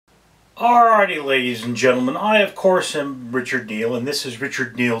Alrighty, ladies and gentlemen, I of course am Richard Neal, and this is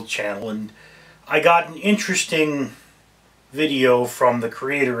Richard Neal's channel, and I got an interesting video from the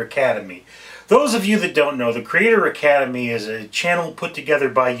Creator Academy. Those of you that don't know, the Creator Academy is a channel put together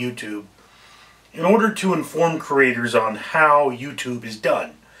by YouTube in order to inform creators on how YouTube is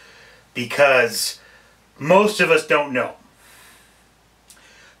done, because most of us don't know.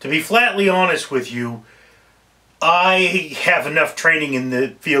 To be flatly honest with you, I have enough training in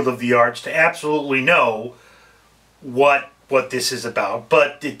the field of the arts to absolutely know what this is about,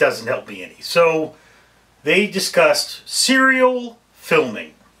 but it doesn't help me any. So they discussed serial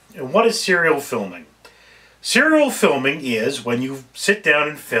filming. And what is serial filming? Serial filming is when you sit down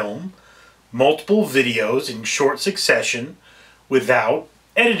and film multiple videos in short succession without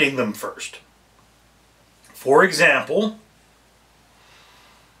editing them first. For example,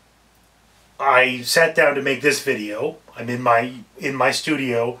 I sat down to make this video. I'm in my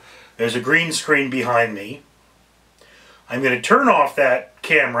studio. There's a green screen behind me. I'm going to turn off that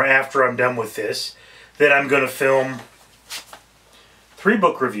camera after I'm done with this. Then I'm going to film 3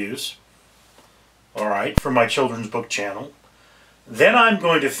 book reviews, alright, for my children's book channel. Then I'm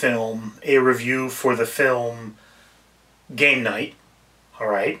going to film a review for the film Game Night,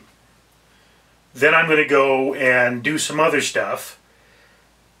 alright. Then I'm going to go and do some other stuff,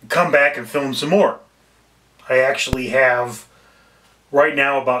 come back and film some more. I actually have right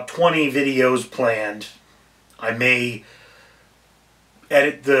now about 20 videos planned. I may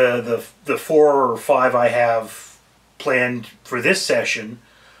edit the 4 or 5 I have planned for this session,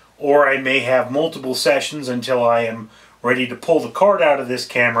 or I may have multiple sessions until I am ready to pull the card out of this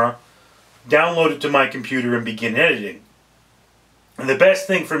camera, download it to my computer, and begin editing. And the best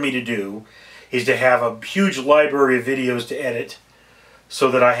thing for me to do is to have a huge library of videos to edit, so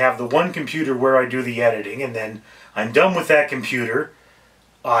that I have the one computer where I do the editing, and then I'm done with that computer.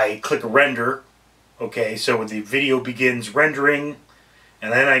 I click render, okay, so the video begins rendering,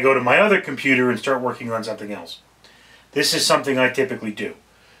 and then I go to my other computer and start working on something else. This is something I typically do.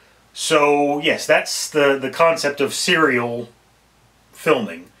 So yes, that's the concept of serial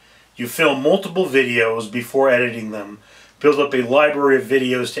filming. You film multiple videos before editing them, build up a library of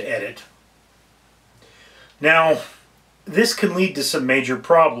videos to edit. Now, this can lead to some major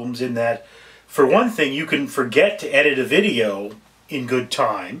problems in that, for one thing, you can forget to edit a video in good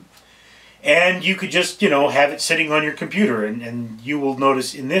time, and you could just, have it sitting on your computer. And you will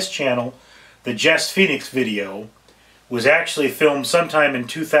notice in this channel, the Jess Phoenix video was actually filmed sometime in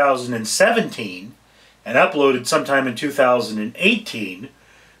 2017 and uploaded sometime in 2018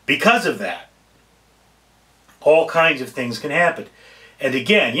 because of that. All kinds of things can happen. And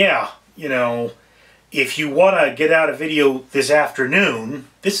again, yeah, if you want to get out a video this afternoon,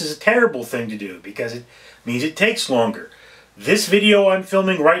 this is a terrible thing to do because it means it takes longer. This video I'm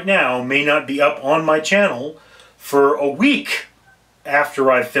filming right now may not be up on my channel for a week after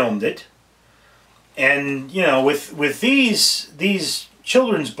I filmed it. And, with these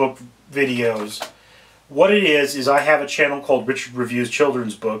children's book videos, what it is I have a channel called Richard Reviews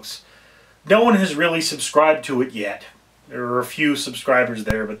Children's Books. No one has really subscribed to it yet. There are a few subscribers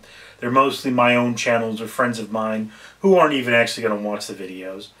there, but they're mostly my own channels or friends of mine who aren't even actually going to watch the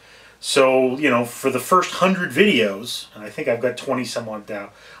videos. So, for the first 100 videos, and I think I've got 20 some odd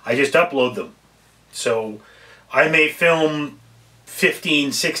now, I just upload them. So I may film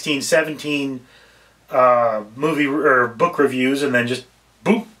 15, 16, 17 movie or book reviews, and then just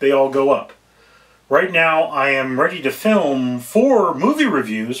boop, they all go up. Right now I am ready to film 4 movie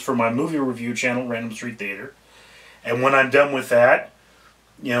reviews for my movie review channel, Random Street Theater. And when I'm done with that,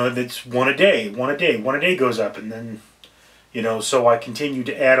 it's one a day goes up, and then, so I continue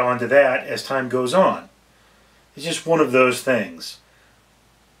to add on to that as time goes on. It's just one of those things.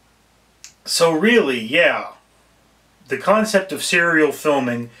 So really, yeah, the concept of serial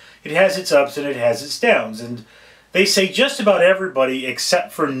filming, it has its ups and it has its downs. And they say just about everybody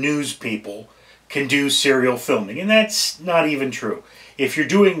except for news people can do serial filming. And that's not even true. If you're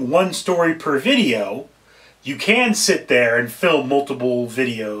doing one story per video, you can sit there and film multiple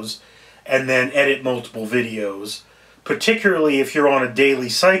videos and then edit multiple videos, particularly if you're on a daily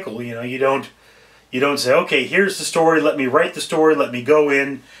cycle. You don't say, okay, here's the story, let me write the story, let me go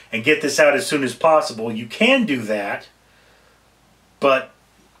in and get this out as soon as possible. You can do that, but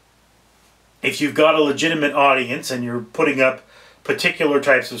if you've got a legitimate audience and you're putting up particular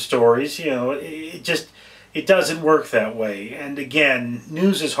types of stories, it doesn't work that way. And again,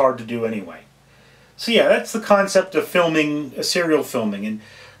 news is hard to do anyway. So yeah, that's the concept of filming, serial filming. And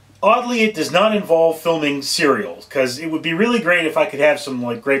oddly, it does not involve filming cereals, because it would be really great if I could have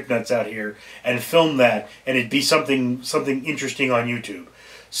some grape nuts out here and film that, and it'd be something interesting on YouTube.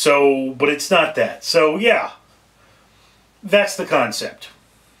 So, but it's not that. So yeah, that's the concept.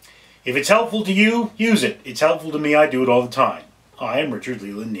 If it's helpful to you, use it. It's helpful to me. I do it all the time. I am Richard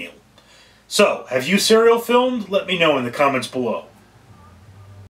Leland Neal. So, have you serial filmed? Let me know in the comments below.